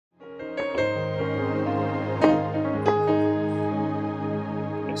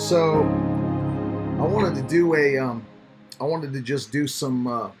So I wanted to do I wanted to just do some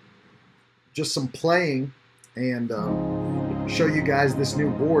playing and show you guys this new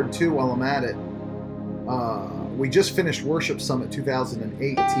board too while I'm at it. We just finished Worship Summit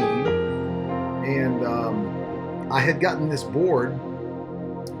 2018, and I had gotten this board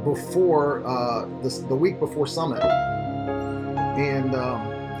before the week before Summit. And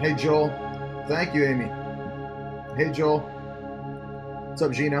hey Joel, thank you, Amy. Hey Joel, what's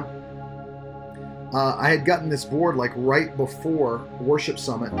up, Gina? I had gotten this board like right before Worship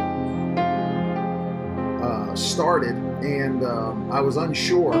Summit started, and I was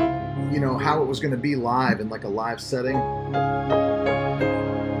unsure, you know, how it was going to be live in like a live setting,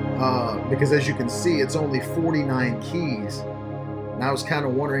 because as you can see, it's only 49 keys, and I was kind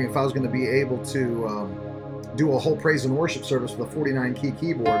of wondering if I was going to be able to do a whole praise and worship service with a 49 key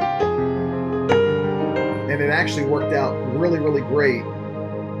keyboard, and it actually worked out really great.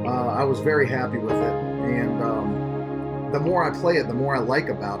 I was very happy with it, and the more I play it, the more I like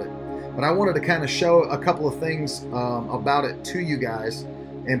about it. But I wanted to kind of show a couple of things about it to you guys,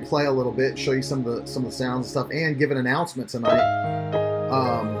 and play a little bit, show you some of the sounds and stuff, and give an announcement tonight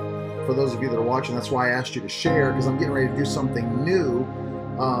for those of you that are watching. That's why I asked you to share, because I'm getting ready to do something new.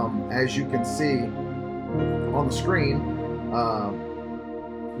 As you can see on the screen,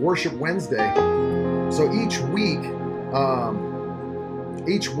 Worship Wednesday. So each week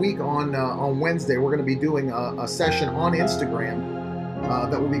on Wednesday, we're going to be doing a session on Instagram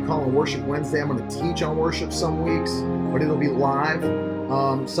that we'll be calling Worship Wednesday. I'm going to teach on worship some weeks, but it'll be live.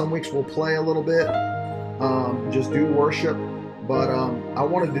 Some weeks we'll play a little bit, just do worship. But I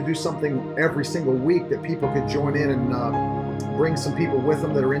wanted to do something every single week that people could join in and bring some people with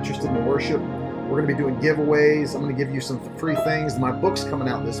them that are interested in worship. We're going to be doing giveaways. I'm going to give you some free things. My book's coming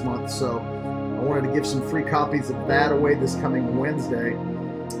out this month, so I wanted to give some free copies of that away this coming Wednesday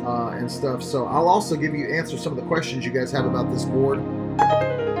and stuff. So I'll also answer some of the questions you guys have about this board.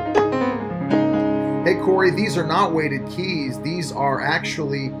 Hey Corey, these are not weighted keys. These are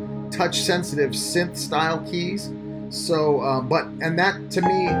actually touch-sensitive synth-style keys. So, and that to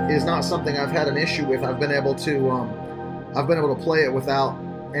me is not something I've had an issue with. I've been able to play it without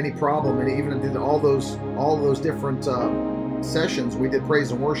any problem, and even did all those different sessions. We did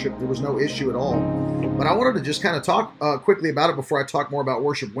praise and worship. There was no issue at all. But I wanted to just kind of talk quickly about it before I talk more about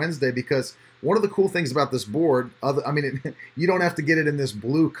Worship Wednesday, because one of the cool things about this board, you don't have to get it in this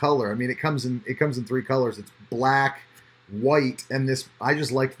blue color. I mean, it comes in 3 colors. It's black, white, and this. I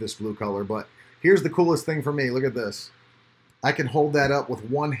just like this blue color. But here's the coolest thing for me. Look at this. I can hold that up with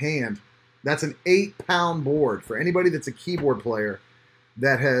one hand. That's an 8-pound board. For anybody that's a keyboard player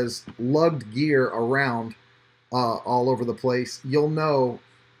that has lugged gear around all over the place, you'll know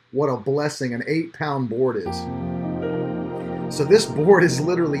what a blessing an 8-pound board is. So this board is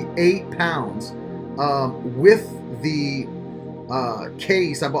literally 8 pounds. With the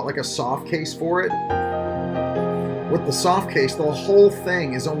case, I bought like a soft case for it. With the soft case, the whole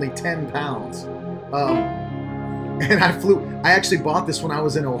thing is only 10 pounds. And I actually bought this when I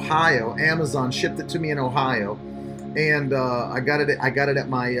was in Ohio. Amazon shipped it to me in Ohio. And I got it at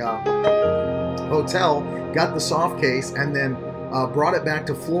my hotel, got the soft case, and then brought it back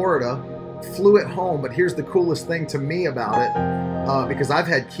to Florida, flew it home. But here's the coolest thing to me about it, because I've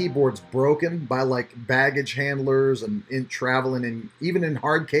had keyboards broken by like baggage handlers and in traveling, and even in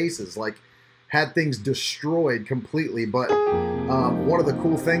hard cases, like had things destroyed completely. But one of the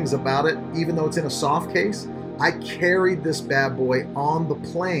cool things about it, even though it's in a soft case, I carried this bad boy on the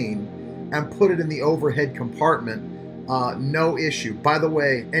plane and put it in the overhead compartment. No issue. By the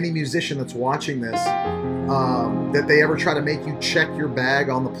way, any musician that's watching this, that they ever try to make you check your bag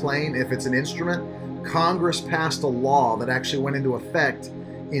on the plane if it's an instrument, Congress passed a law that actually went into effect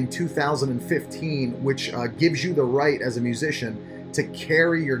in 2015, which gives you the right as a musician to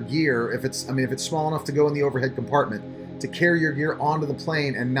carry your gear, if it's small enough to go in the overhead compartment, to carry your gear onto the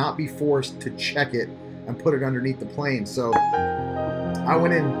plane and not be forced to check it and put it underneath the plane. So I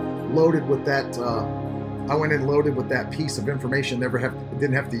went in loaded with that. Loaded with that piece of information.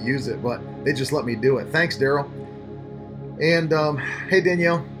 Didn't have to use it, but they just let me do it. Thanks, Daryl. And hey,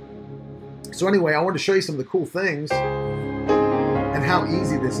 Danielle. So anyway, I wanted to show you some of the cool things and how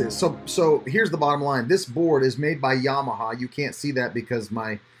easy this is. So here's the bottom line. This board is made by Yamaha. You can't see that because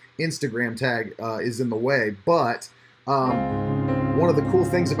my Instagram tag is in the way. But one of the cool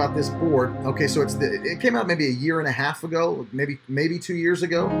things about this board, okay, so it came out maybe a year and a half ago, maybe 2 years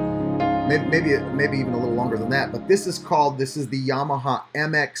ago. Maybe even a little longer than that. But this is the Yamaha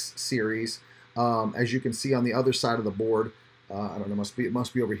MX series. As you can see on the other side of the board. I don't know, it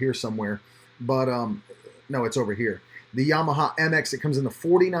must be over here somewhere. But no, it's over here. the Yamaha MX. It comes in the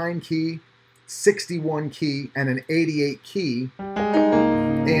 49 key, 61 key, and an 88 key.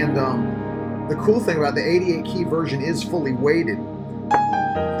 And the cool thing about the 88 key version is fully weighted.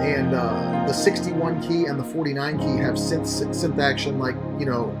 And the 61 key and the 49 key have synth action, like, you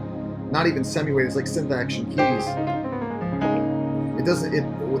know, not even semi-weighted, it's like synth action keys. It doesn't,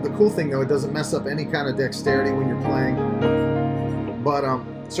 the cool thing though, it doesn't mess up any kind of dexterity when you're playing. But,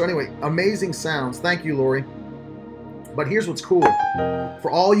 so anyway, amazing sounds. Thank you, Lori. But here's what's cool. For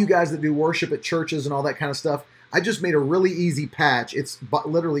all you guys that do worship at churches and all that kind of stuff, I just made a really easy patch. It's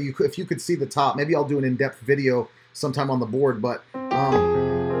literally, if you could see the top, maybe I'll do an in-depth video sometime on the board, but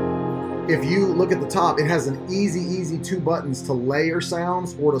if you look at the top, it has an easy 2 buttons to layer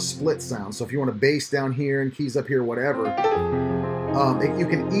sounds or to split sounds. So if you want to bass down here and keys up here, whatever, you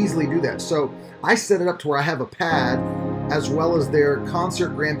can easily do that. So I set it up to where I have a pad as well as their concert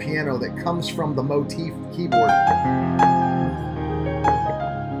grand piano that comes from the Motif keyboard.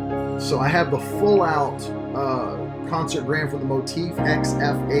 So I have the full out concert grand from the Motif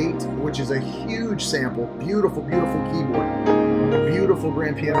XF8, which is a huge sample. Beautiful, beautiful keyboard. Beautiful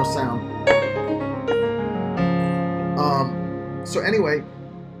grand piano sound. So anyway,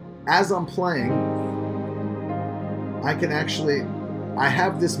 as I'm playing, I can actually, I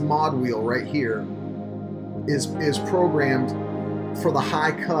have this mod wheel right here is programmed for the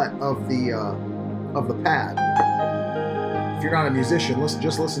high cut of the pad. If you're not a musician,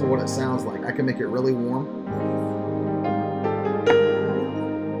 just listen to what it sounds like. I can make it really warm.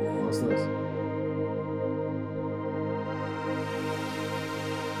 Listen to this.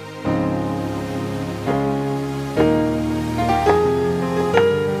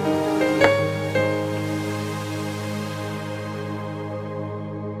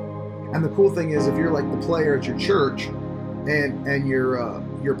 And the cool thing is, if you're like the player at your church, and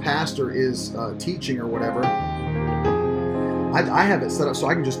your pastor is teaching or whatever, I have it set up so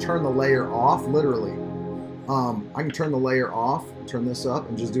I can just turn the layer off, literally. I can turn the layer off, turn this up,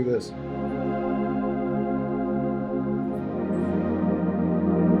 and just do this.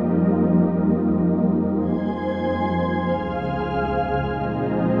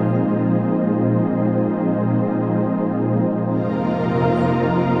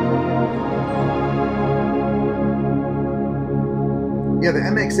 Yeah, the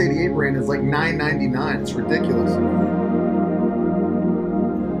MX88 brand is like $9.99. It's ridiculous.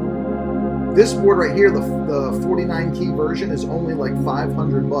 This board right here, the 49 key version, is only like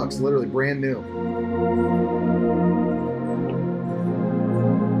 $500, literally brand new.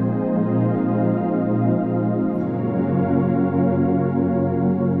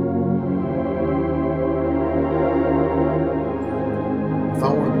 If I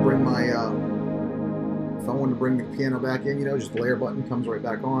wanted to bring my, if I wanted to bring the piano back in, you know, just the layer button comes right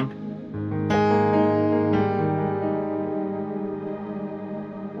back on.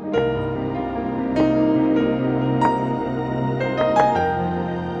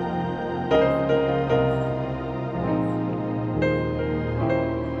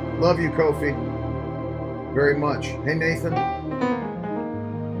 Love you, Kofi, very much. Hey, Nathan.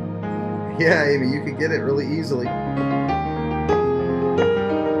 Yeah, Amy, you could get it really easily.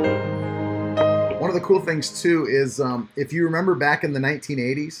 One of the cool things too is if you remember back in the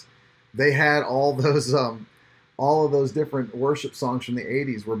 1980s, they had all of those different worship songs from the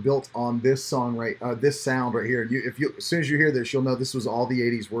 80s were built on this song right, this sound right here. As soon as you hear this, you'll know this was all the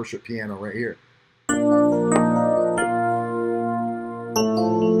 80s worship piano right here.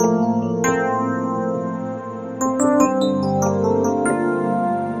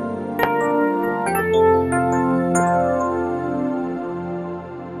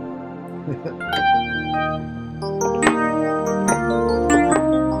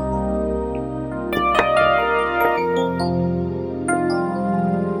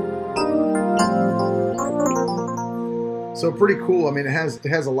 So pretty cool. I mean, it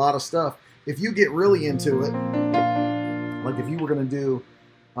has a lot of stuff. If you get really into it, like if you were gonna do,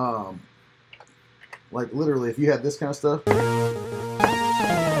 like literally, if you had this kind of stuff.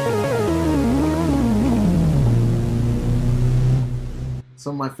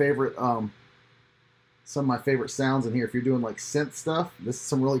 Some of my favorite sounds in here. If you're doing like synth stuff, this is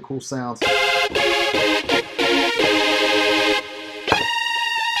some really cool sounds.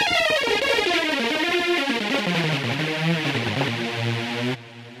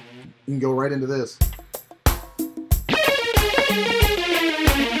 You can go right into this.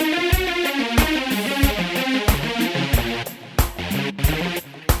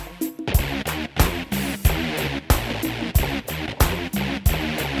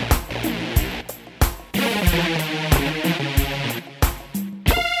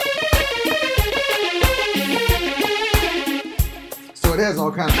 has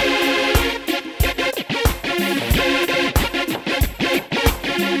all kinds of...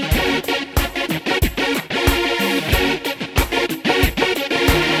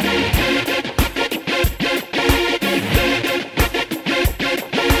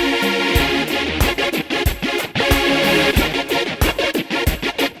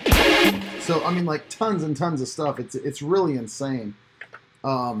 So, I mean, like, tons and tons of stuff. It's really insane.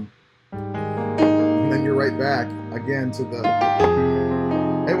 And then you're right back again to the...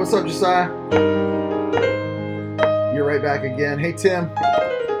 Hey, what's up, Josiah? You're right back again. Hey, Tim.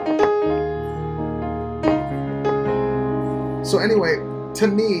 So anyway, to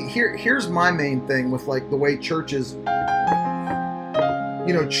me, here's my main thing with, like, the way churches,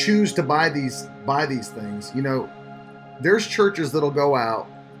 you know, choose to buy these things. You know, there's churches that'll go out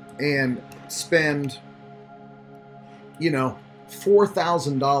and spend, you know,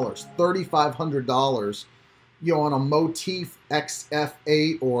 $4,000, $3,500, you know, on a Motif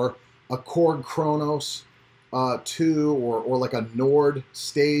XF8 or a Korg Kronos 2 or like a Nord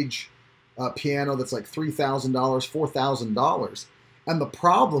stage piano that's like $3,000, $4,000. And the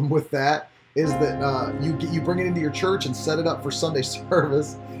problem with that is that you bring it into your church and set it up for Sunday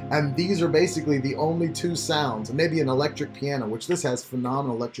service, and these are basically the only two sounds, and maybe an electric piano, which this has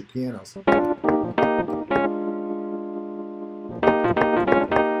phenomenal electric pianos.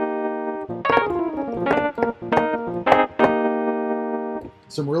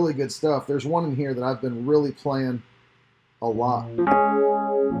 Some really good stuff. There's one in here that I've been really playing a lot.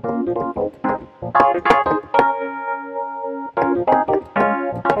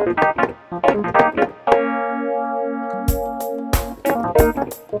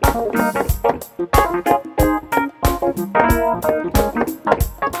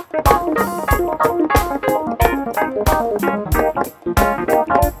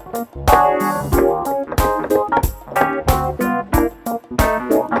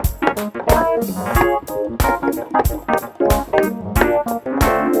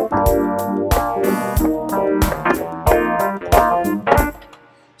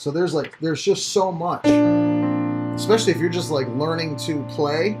 So there's just so much, especially if you're just like learning to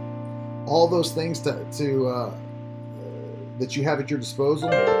play, all those things that you have at your disposal.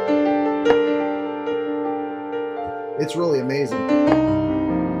 It's really amazing.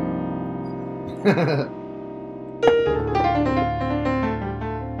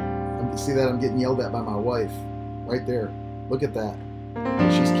 See that? I'm getting yelled at by my wife right there. Look at that.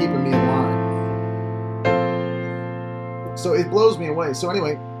 She's keeping me in line. So it blows me away. So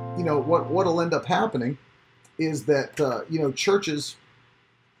anyway, you know, what'll end up happening is that, you know, churches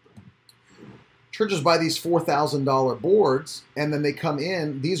buy these $4,000 boards, and then they come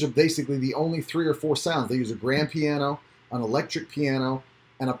in. These are basically the only 3 or 4 sounds. They use a grand piano, an electric piano,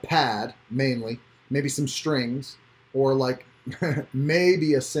 and a pad, mainly, maybe some strings, or like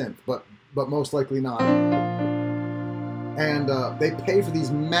maybe a synth, but most likely not. And they pay for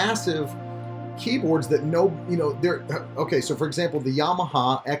these massive keyboards that they're okay. So for example, the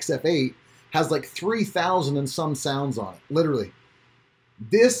Yamaha XF8 has like 3,000 and some sounds on it, literally.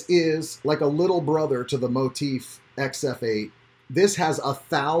 This is like a little brother to the Motif XF8. This has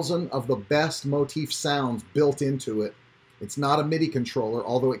 1,000 of the best Motif sounds built into it. It's not a MIDI controller,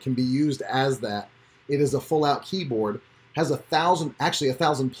 although it can be used as that. It is a full-out keyboard. Has 1,000, actually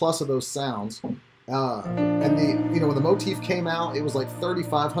 1,000 plus of those sounds. And when the Motif came out, it was like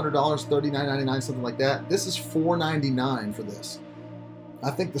 $3,500, $39.99, something like that. This is $499 for this. I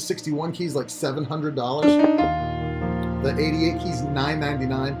think the 61 key is like $700. The 88 key's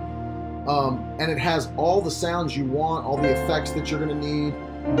 $999. And it has all the sounds you want, all the effects that you're gonna need.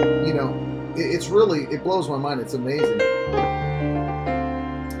 You know, it blows my mind. It's amazing.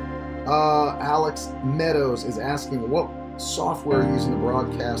 Alex Meadows is asking, what software are you using to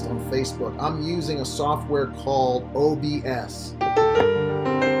broadcast on Facebook? I'm using a software called OBS.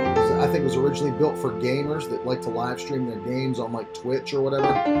 I think it was originally built for gamers that like to live stream their games on like Twitch or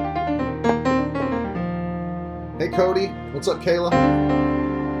whatever. Hey Cody, what's up Kayla?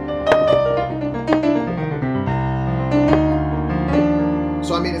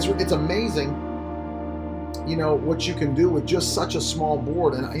 So I mean, it's amazing, you know, what you can do with just such a small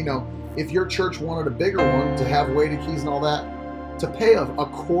board. And you know, if your church wanted a bigger one to have weighted keys and all that, to pay a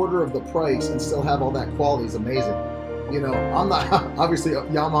quarter of the price and still have all that quality is amazing. You know, I'm not, obviously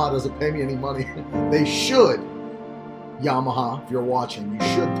Yamaha doesn't pay me any money. They should. Yamaha, if you're watching, you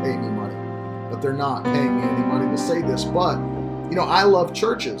should pay me money. But they're not paying me any money to say this. But, you know, I love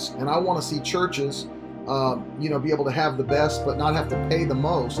churches, and I want to see churches, you know, be able to have the best, but not have to pay the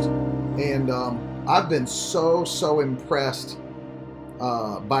most. And I've been so impressed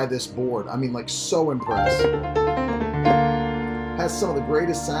by this board. I mean, like, so impressed. has some of the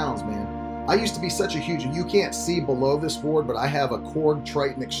greatest sounds, man. I used to be such a huge, you can't see below this board, but I have a Korg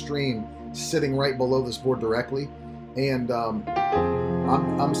Triton Extreme sitting right below this board directly, and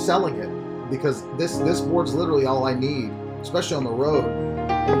I'm selling it because this board's literally all I need, especially on the road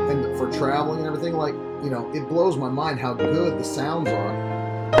and for traveling and everything. Like, you know, it blows my mind how good the sounds are.